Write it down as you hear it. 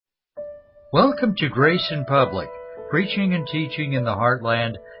Welcome to Grace in Public, preaching and teaching in the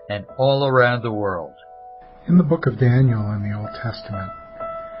heartland and all around the world. In the book of Daniel in the Old Testament,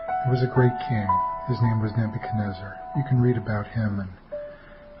 there was a great king. His name was Nebuchadnezzar. You can read about him and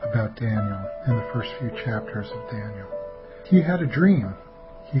about Daniel in the first few chapters of Daniel. He had a dream.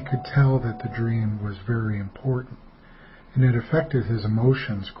 He could tell that the dream was very important, and it affected his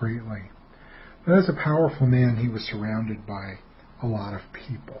emotions greatly. But as a powerful man, he was surrounded by a lot of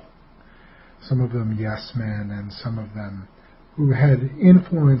people. Some of them yes men, and some of them who had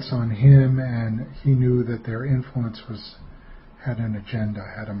influence on him, and he knew that their influence had an agenda,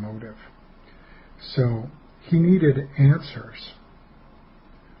 had a motive. So he needed answers,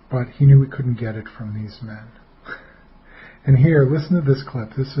 but he knew he couldn't get it from these men. And here, listen to this clip.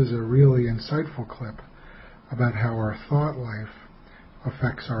 This is a really insightful clip about how our thought life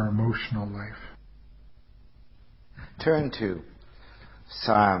affects our emotional life. Turn to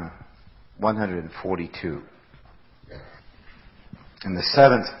Psalm 142. And the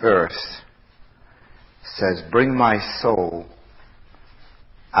 7th verse says, "Bring my soul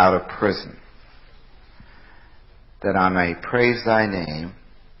out of prison, that I may praise thy name.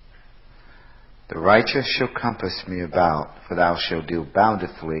 The righteous shall compass me about, for thou shalt deal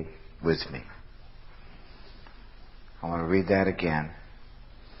bountifully with me." I want to read that again.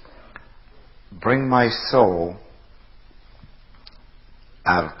 "Bring my soul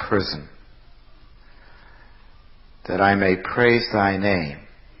out of prison, that I may praise thy name.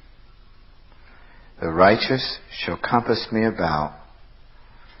 The righteous shall compass me about,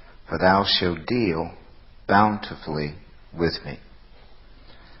 for thou shalt deal bountifully with me."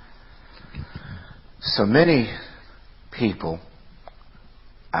 So many people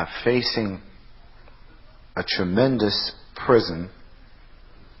are facing a tremendous prison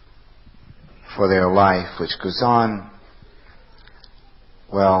for their life, which goes on,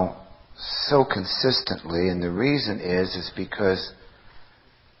 so consistently, and the reason is because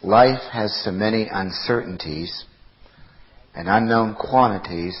life has so many uncertainties and unknown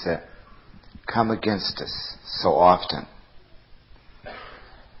quantities that come against us so often.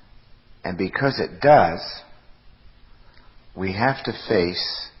 And because it does, we have to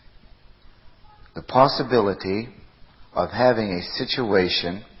face the possibility of having a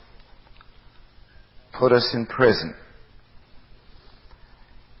situation put us in prison.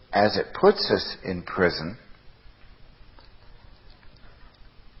 As it puts us in prison,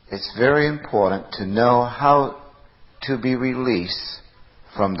 it's very important to know how to be released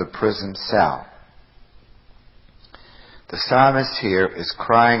from the prison cell. The psalmist here is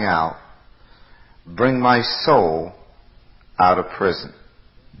crying out, "Bring my soul out of prison."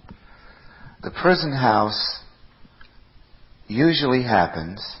 The prison house usually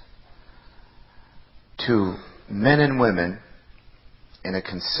happens to men and women in a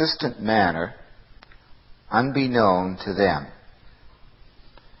consistent manner, unbeknown to them.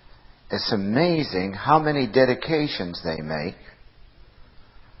 It's amazing how many dedications they make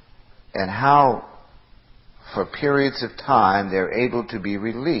and how, for periods of time, they're able to be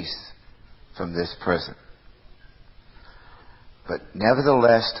released from this prison. But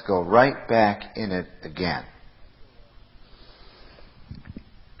nevertheless, to go right back in it again.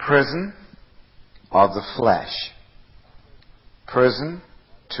 Prison of the flesh. Prison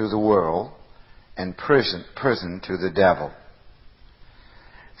to the world, and prison to the devil.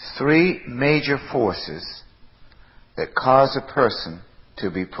 Three major forces that cause a person to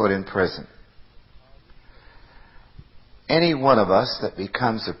be put in prison. Any one of us that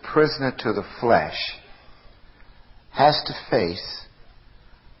becomes a prisoner to the flesh has to face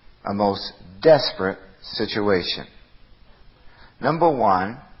a most desperate situation. Number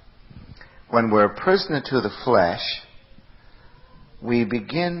one, when we're a prisoner to the flesh, we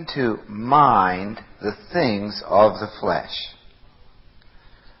begin to mind the things of the flesh.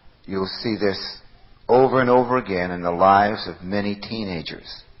 You'll see this over and over again in the lives of many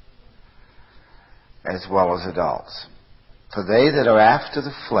teenagers, as well as adults. "For they that are after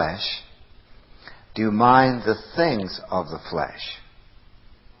the flesh do mind the things of the flesh."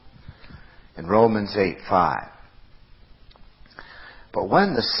 In Romans 8:5. But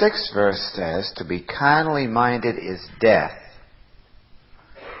when the 6th verse says, "To be carnally minded is death,"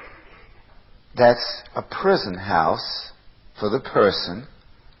 that's a prison house for the person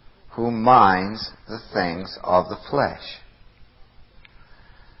who minds the things of the flesh.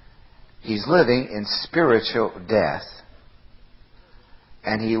 He's living in spiritual death,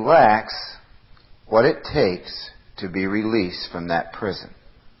 and he lacks what it takes to be released from that prison.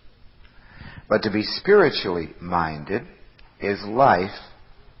 But to be spiritually minded is life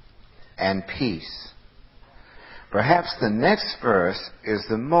and peace. Perhaps the next verse is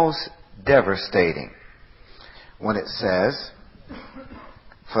the most devastating when it says,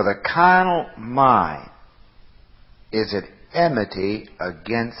 "For the carnal mind is at enmity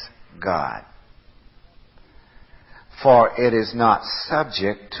against God. For it is not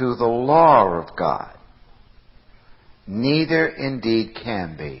subject to the law of God, neither indeed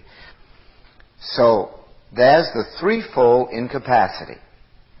can be." So there's the threefold incapacity.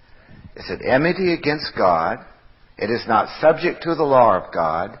 It's at enmity against God, it is not subject to the law of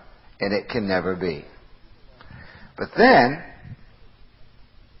God, and it can never be. But then,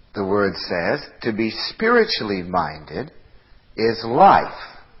 the word says, to be spiritually minded is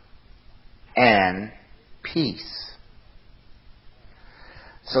life and peace.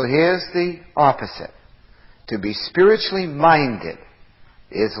 So here's the opposite. To be spiritually minded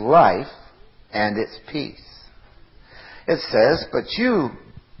is life and its peace. It says, "But you,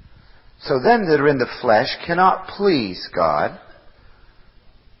 so then that are in the flesh, cannot please God."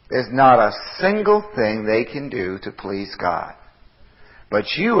 There's not a single thing they can do to please God.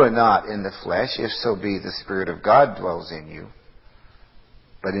 "But you are not in the flesh, if so be the Spirit of God dwells in you,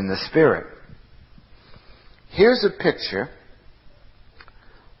 but in the Spirit." Here's a picture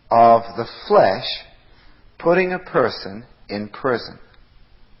of the flesh putting a person in prison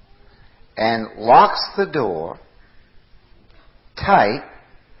and locks the door tight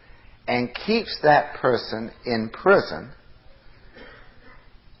and keeps that person in prison.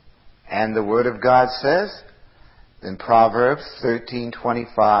 And the Word of God says in Proverbs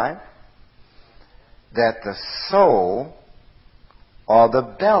 13:25 that the soul or the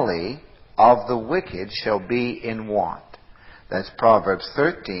belly of the wicked shall be in want. That's Proverbs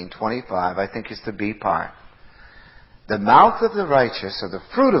 13:25. I think it's the B part. "The mouth of the righteous, or the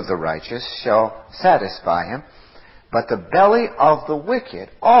fruit of the righteous, shall satisfy him, but the belly of the wicked,"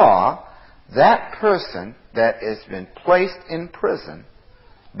 or that person that has been placed in prison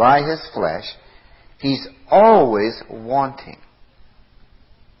by his flesh, he's always wanting.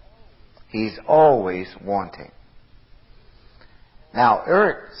 He's always wanting. Now,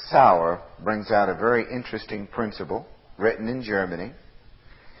 Eric Sauer brings out a very interesting principle, written in Germany,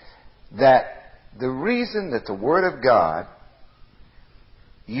 that the reason that the Word of God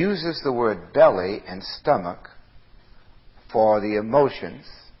uses the word belly and stomach for the emotions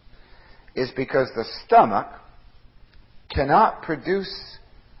is because the stomach cannot produce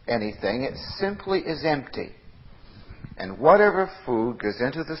anything. It simply is empty. And whatever food goes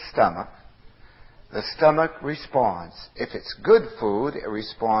into the stomach responds. If it's good food, it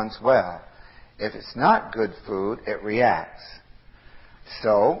responds well. If it's not good food, it reacts.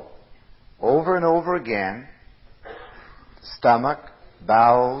 So, over and over again, stomach,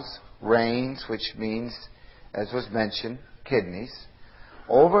 bowels, reins, which means, as was mentioned, kidneys,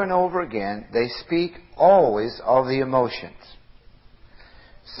 over and over again, they speak always of the emotions.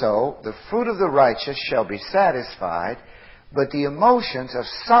 So, the fruit of the righteous shall be satisfied, but the emotions of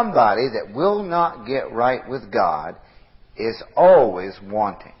somebody that will not get right with God is always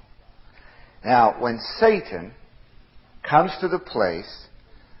wanting. Now, when Satan comes to the place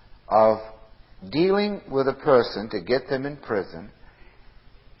of dealing with a person to get them in prison,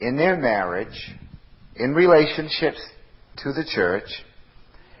 in their marriage, in relationships to the church,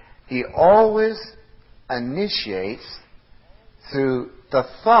 he always initiates through the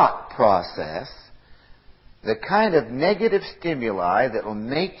thought process the kind of negative stimuli that will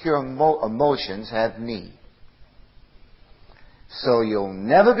make your emotions have need. So you'll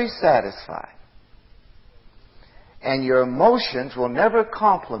never be satisfied. And your emotions will never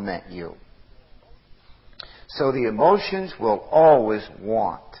compliment you. So the emotions will always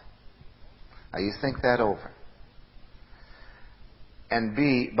want. Now you think that over.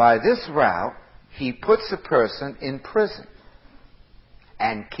 And by this route, he puts a person in prison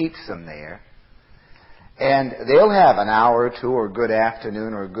and keeps them there. And they'll have an hour or two or a good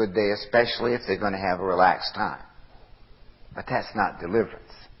afternoon or a good day, especially if they're going to have a relaxed time. But that's not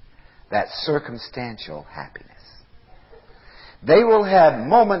deliverance. That's circumstantial happiness. They will have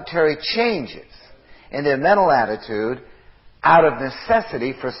momentary changes in their mental attitude out of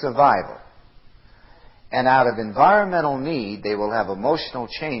necessity for survival. And out of environmental need, they will have emotional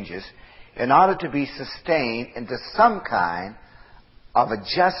changes in order to be sustained into some kind of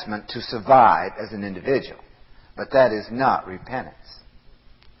adjustment to survive as an individual. But that is not repentance.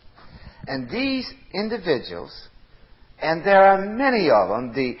 And these individuals, and there are many of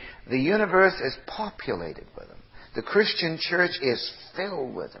them, the universe is populated with them. The Christian church is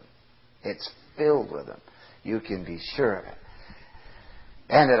filled with them. It's filled with them. You can be sure of it.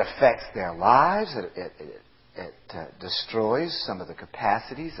 And it affects their lives. It destroys some of the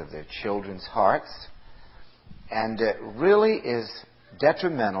capacities of their children's hearts. And it really is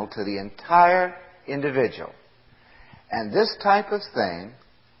detrimental to the entire individual. And this type of thing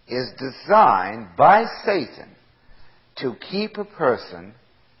is designed by Satan to keep a person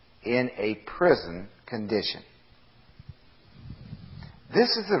in a prison condition. This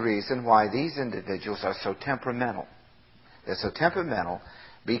is the reason why these individuals are so temperamental. They're so temperamental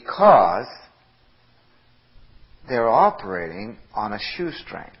because they're operating on a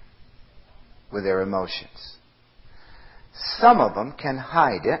shoestring with their emotions. Some of them can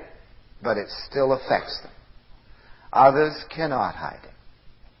hide it, but it still affects them. Others cannot hide it.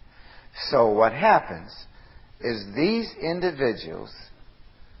 So what happens is these individuals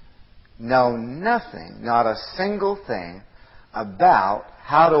know nothing, not a single thing, about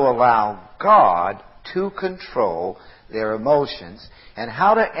how to allow God to control their emotions and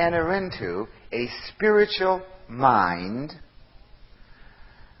how to enter into a spiritual mind,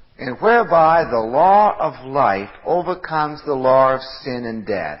 and whereby the law of life overcomes the law of sin and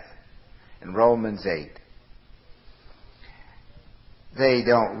death in Romans 8. They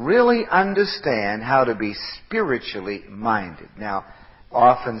don't really understand how to be spiritually minded. Now,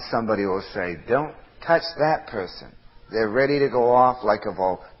 often somebody will say, don't touch that person. They're ready to go off like a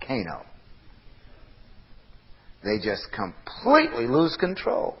volcano. They just completely lose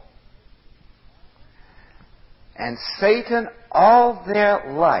control. And Satan, all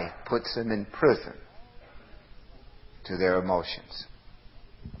their life, puts them in prison to their emotions.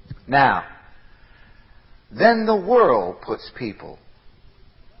 Now, then the world puts people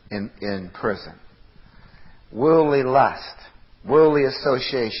in prison. Worldly lust, worldly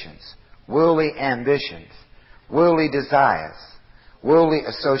associations, worldly ambitions, worldly desires, worldly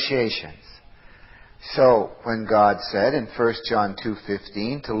associations. So, when God said in 1 John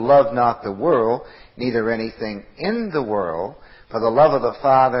 2:15, to love not the world, neither anything in the world, for the love of the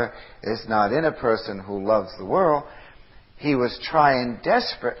Father is not in a person who loves the world, he was trying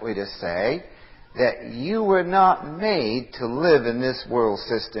desperately to say that you were not made to live in this world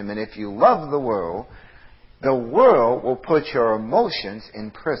system, and if you love the world will put your emotions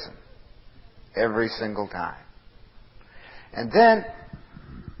in prison every single time. And then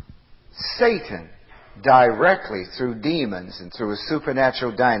Satan, directly through demons and through a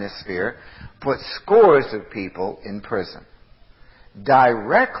supernatural dynasphere, puts scores of people in prison.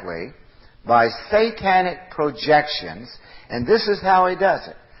 Directly by satanic projections, and this is how he does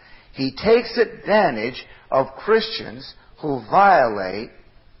it. He takes advantage of Christians who violate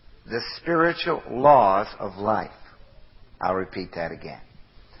the spiritual laws of life. I'll repeat that again.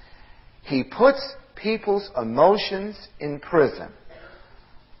 He puts people's emotions in prison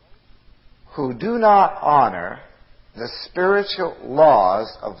who do not honor the spiritual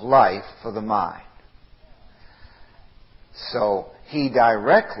laws of life for the mind. So he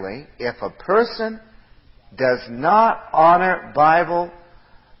directly, if a person does not honor Bible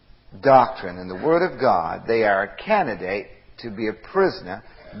doctrine and the Word of God, they are a candidate to be a prisoner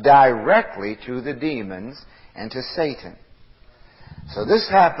directly to the demons and to Satan. So this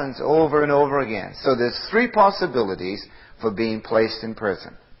happens over and over again. So there's three possibilities for being placed in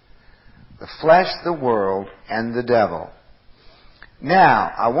prison: the flesh, the world, and the devil.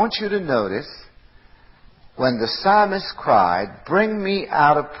 Now, I want you to notice when the psalmist cried, "Bring me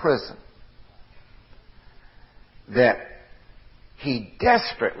out of prison," that he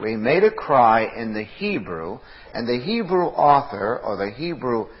desperately made a cry in the Hebrew, and the Hebrew author or the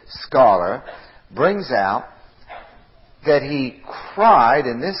Hebrew scholar brings out that he cried,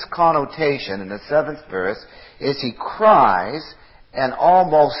 in this connotation in the 7th verse, is he cries and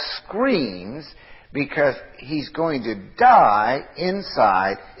almost screams because he's going to die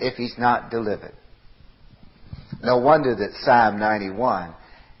inside if he's not delivered. No wonder that Psalm 91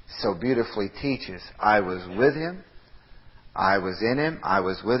 so beautifully teaches, I was with him, I was in him, I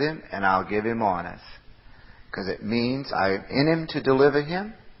was with him, and I'll give him honors. Because it means I'm in him to deliver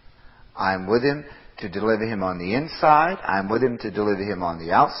him, I'm with him to deliver him on the inside, I'm with him to deliver him on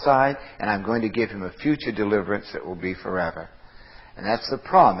the outside, and I'm going to give him a future deliverance that will be forever. And that's the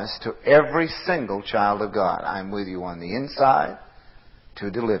promise to every single child of God. I'm with you on the inside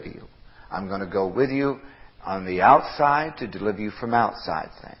to deliver you. I'm going to go with you on the outside to deliver you from outside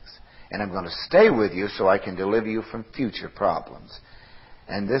things. And I'm going to stay with you so I can deliver you from future problems.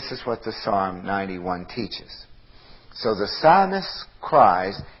 And this is what the Psalm 91 teaches. So the psalmist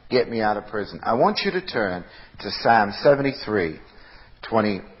cries, get me out of prison. I want you to turn to Psalm 73,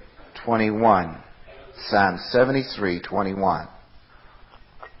 21. Psalm 73, 21.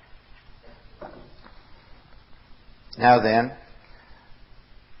 Now then,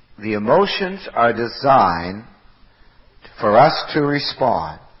 the emotions are designed for us to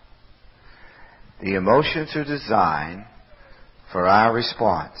respond. The emotions are designed for our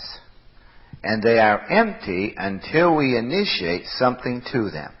response. And they are empty until we initiate something to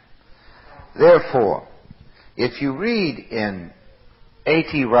them. Therefore, if you read in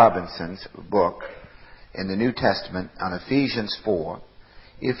A.T. Robinson's book in the New Testament on Ephesians 4,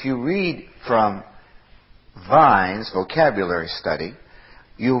 if you read from Vine's vocabulary study,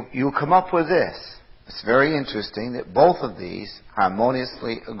 you'll come up with this. It's very interesting that both of these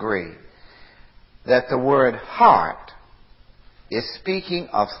harmoniously agree that the word heart is speaking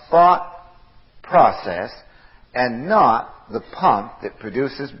of thought process and not the pump that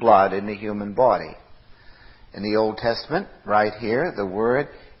produces blood in the human body. In the Old Testament, right here, the word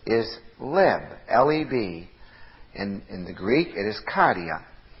is leb, L-E-B. In the Greek, it is cardia.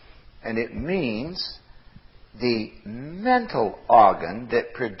 And it means the mental organ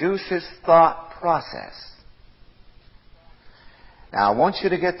that produces thought process. Now, I want you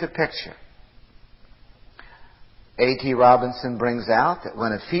to get the picture. A.T. Robinson brings out that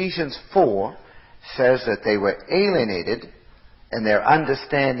when Ephesians 4 says that they were alienated and their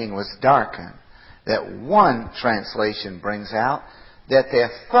understanding was darkened, that one translation brings out that their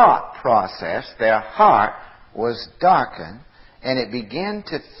thought process, their heart, was darkened, and it began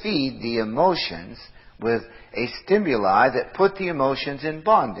to feed the emotions with a stimuli that put the emotions in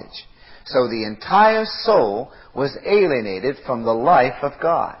bondage. So the entire soul was alienated from the life of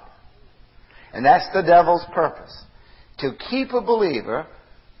God. And that's the devil's purpose. To keep a believer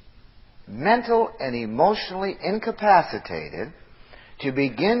mental and emotionally incapacitated to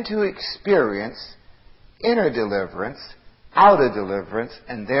begin to experience inner deliverance, outer deliverance,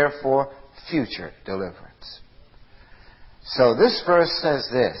 and therefore future deliverance. So this verse says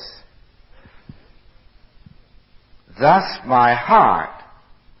this: thus my heart,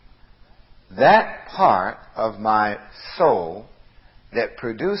 that part of my soul that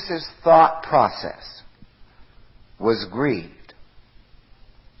produces thought process, was grieved,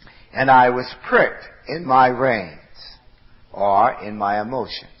 and I was pricked in my reins, or in my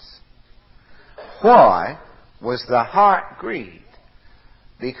emotions. Why was the heart grieved?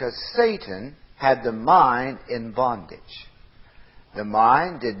 Because Satan had the mind in bondage. The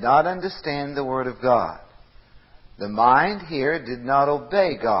mind did not understand the Word of God. The mind here did not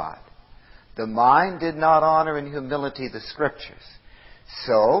obey God. The mind did not honor in humility the Scriptures.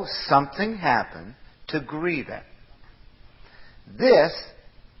 So something happened to grieve it. This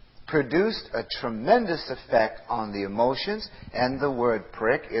produced a tremendous effect on the emotions, and the word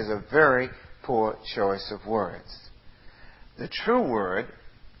prick is a very poor choice of words. The true word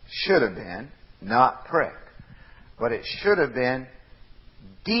should have been not prick, but it should have been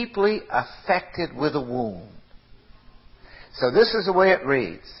deeply affected with a wound. So this is the way it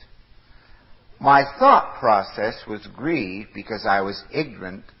reads. My thought process was grieved because I was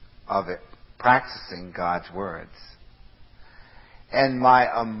ignorant of it, practicing God's words. And my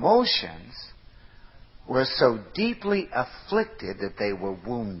emotions were so deeply afflicted that they were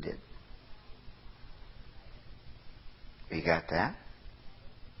wounded. You got that?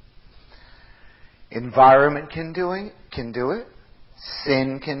 Environment can do it.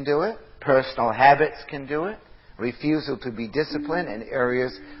 Sin can do it. Personal habits can do it. Refusal to be disciplined in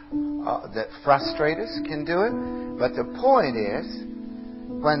areas that frustrate us can do it. But the point is,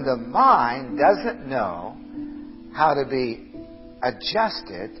 when the mind doesn't know how to be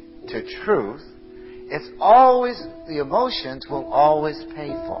adjusted to truth, it's always, the emotions will always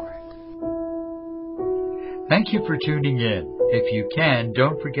pay for it. Thank you for tuning in. If you can,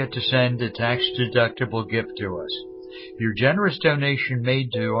 don't forget to send a tax-deductible gift to us. Your generous donation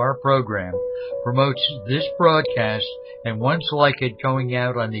made to our program promotes this broadcast and ones like it going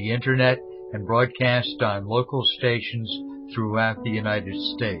out on the Internet and broadcast on local stations throughout the United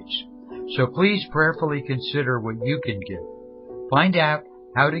States. So please prayerfully consider what you can give. Find out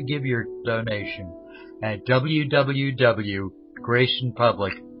how to give your donation at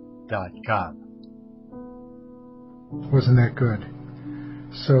www.graysonpublic.com. Wasn't that good?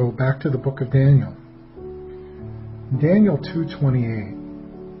 So back to the book of Daniel. Daniel 2:28.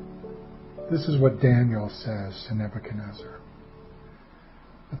 This is what Daniel says to Nebuchadnezzar.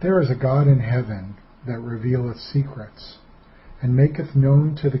 But there is a God in heaven that revealeth secrets, and maketh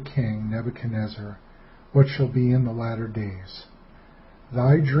known to the king Nebuchadnezzar what shall be in the latter days.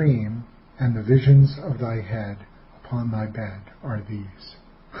 Thy dream and the visions of thy head upon thy bed are these.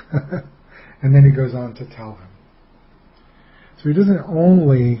 And then he goes on to tell him. So he doesn't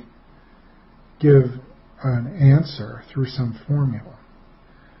only give an answer through some formula,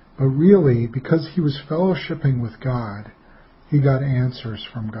 but really, because he was fellowshipping with God, he got answers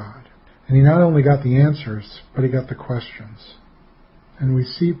from God. And he not only got the answers, but he got the questions. And we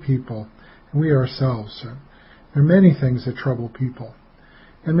see people, and we ourselves, There are many things that trouble people,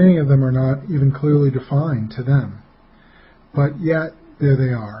 and many of them are not even clearly defined to them. But yet, there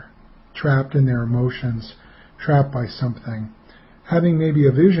they are, trapped in their emotions, trapped by something, having maybe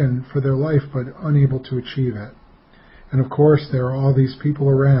a vision for their life but unable to achieve it. And of course, there are all these people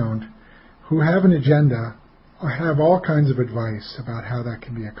around who have an agenda or have all kinds of advice about how that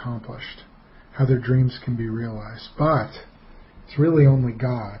can be accomplished, how their dreams can be realized. But it's really only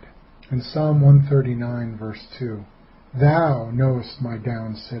God. In Psalm 139, verse 2, Thou knowest my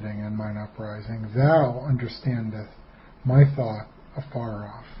down sitting and mine uprising. Thou understandest my thought afar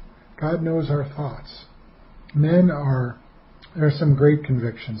off. God knows our thoughts. There are some great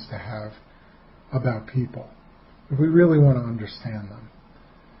convictions to have about people, if we really want to understand them.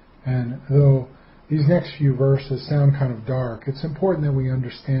 And though these next few verses sound kind of dark, it's important that we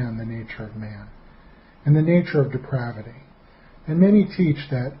understand the nature of man and the nature of depravity. And many teach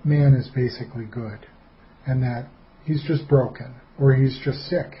that man is basically good and that he's just broken or he's just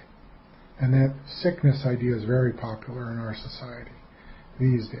sick. And that sickness idea is very popular in our society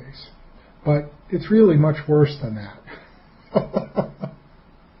these days. But it's really much worse than that.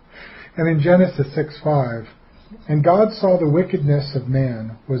 And in Genesis 6:5, and God saw the wickedness of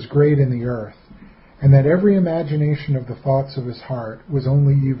man was great in the earth, and that every imagination of the thoughts of his heart was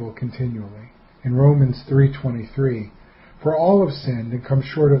only evil continually. In Romans 3:23, for all have sinned and come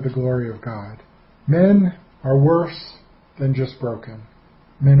short of the glory of God. Men are worse than just broken.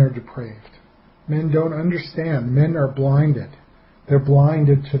 Men are depraved. Men don't understand. Men are blinded. They're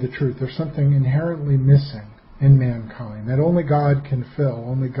blinded to the truth. There's something inherently missing in mankind that only God can fill,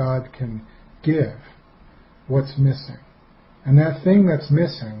 only God can give what's missing. And that thing that's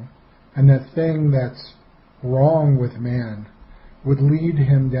missing and that thing that's wrong with man would lead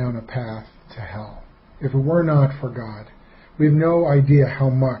him down a path to hell. If it were not for God, we have no idea how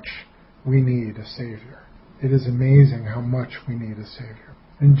much we need a Savior. It is amazing how much we need a Savior.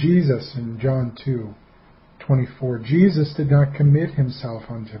 And Jesus, in John 2:24, Jesus did not commit himself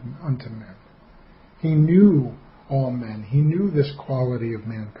unto men. He knew all men. He knew this quality of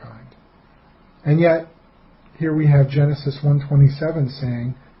mankind. And yet, here we have Genesis 1:27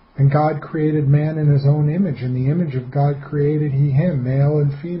 saying, and God created man in his own image. In the image of God created he him, male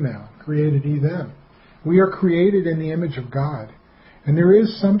and female, created he them. We are created in the image of God. And there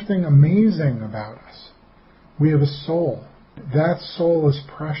is something amazing about us. We have a soul. That soul is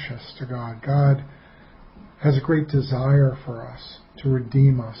precious to God. God has a great desire for us, to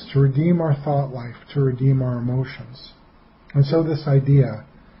redeem our thought life, to redeem our emotions. And so this idea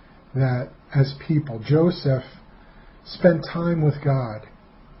that as people, Joseph spent time with God.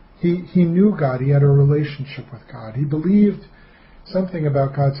 He knew God. He had a relationship with God. He believed something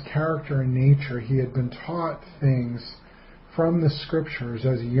about God's character and nature. He had been taught things from the Scriptures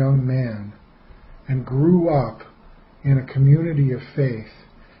as a young man and grew up in a community of faith.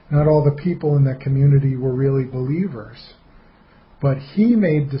 Not all the people in that community were really believers, but he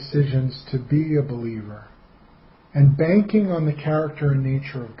made decisions to be a believer. And banking on the character and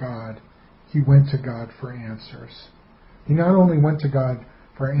nature of God, he went to God for answers. He not only went to God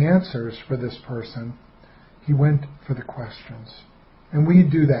for answers for this person, he went for the questions. And we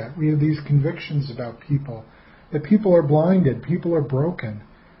do that. We have these convictions about people, that people are blinded, people are broken,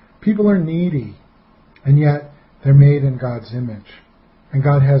 people are needy, and yet they're made in God's image. And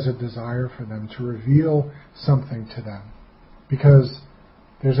God has a desire for them to reveal something to them. Because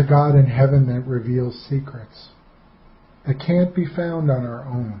there's a God in heaven that reveals secrets that can't be found on our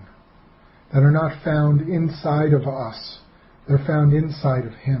own, that are not found inside of us. They're found inside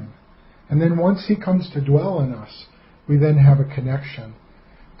of Him. And then once He comes to dwell in us, we then have a connection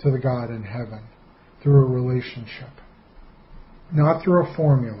to the God in heaven through a relationship. Not through a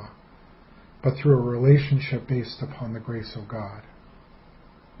formula, but through a relationship based upon the grace of God.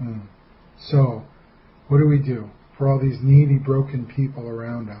 So, what do we do for all these needy, broken people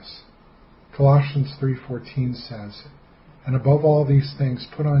around us? Colossians 3:14 says, and above all these things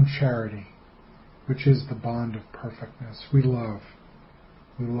put on charity, which is the bond of perfectness. We love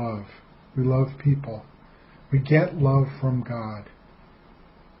people. We get love from God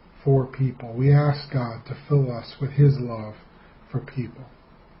for people. We ask God to fill us with His love for people.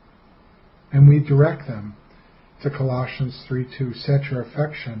 And we direct them to Colossians 3:2, set your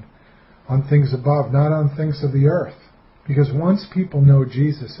affection on things above, not on things of the earth. Because once people know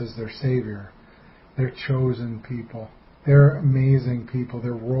Jesus as their Savior, they're chosen people. They're amazing people.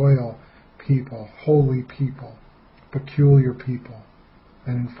 They're royal people, holy people, peculiar people.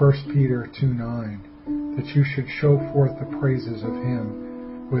 And in 1 Peter 2:9, that you should show forth the praises of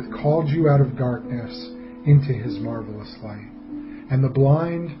Him who hath called you out of darkness into His marvelous light. And the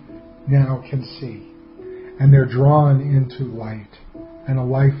blind now can see, and they're drawn into light and a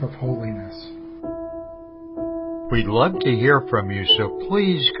life of holiness. We'd love to hear from you, so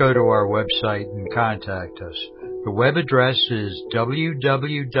please go to our website and contact us. The web address is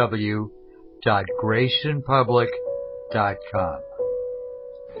www.graceinpublic.com.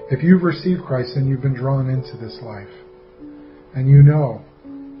 If you've received Christ and you've been drawn into this life, and you know,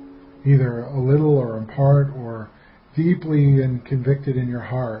 either a little or in part or deeply and convicted in your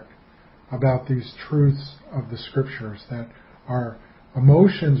heart about these truths of the Scriptures, that our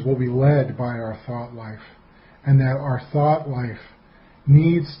emotions will be led by our thought life, and that our thought life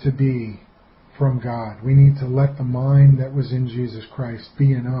needs to be from God. We need to let the mind that was in Jesus Christ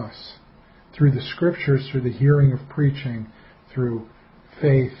be in us through the Scriptures, through the hearing of preaching, through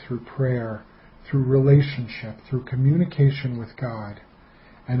faith, through prayer, through relationship, through communication with God,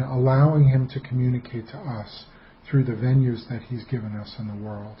 and allowing Him to communicate to us through the venues that He's given us in the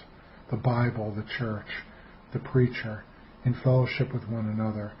world, the Bible, the church, the preacher, in fellowship with one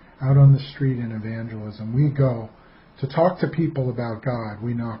another, out on the street in evangelism. We go to talk to people about God.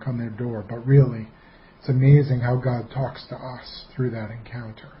 We knock on their door, but really, it's amazing how God talks to us through that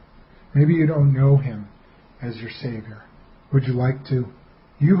encounter. Maybe you don't know Him as your Savior. Would you like to?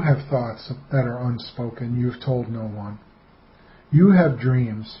 You have thoughts that are unspoken. You've told no one. You have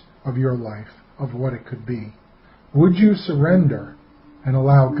dreams of your life, of what it could be. Would you surrender and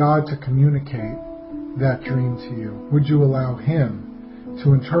allow God to communicate that dream to you? Would you allow Him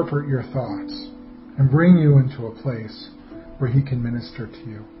to interpret your thoughts and bring you into a place where He can minister to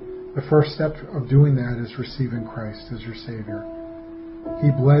you? The first step of doing that is receiving Christ as your Savior. He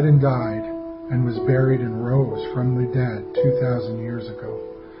bled and died and was buried and rose from the dead 2,000 years ago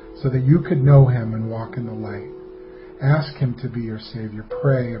so that you could know Him and walk in the light. Ask Him to be your Savior.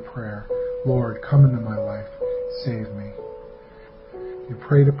 Pray a prayer. Lord, come into my life. Save me. You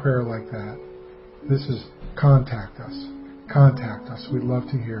prayed a prayer like that. This is contact us. Contact us. We'd love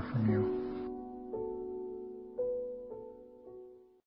to hear from you.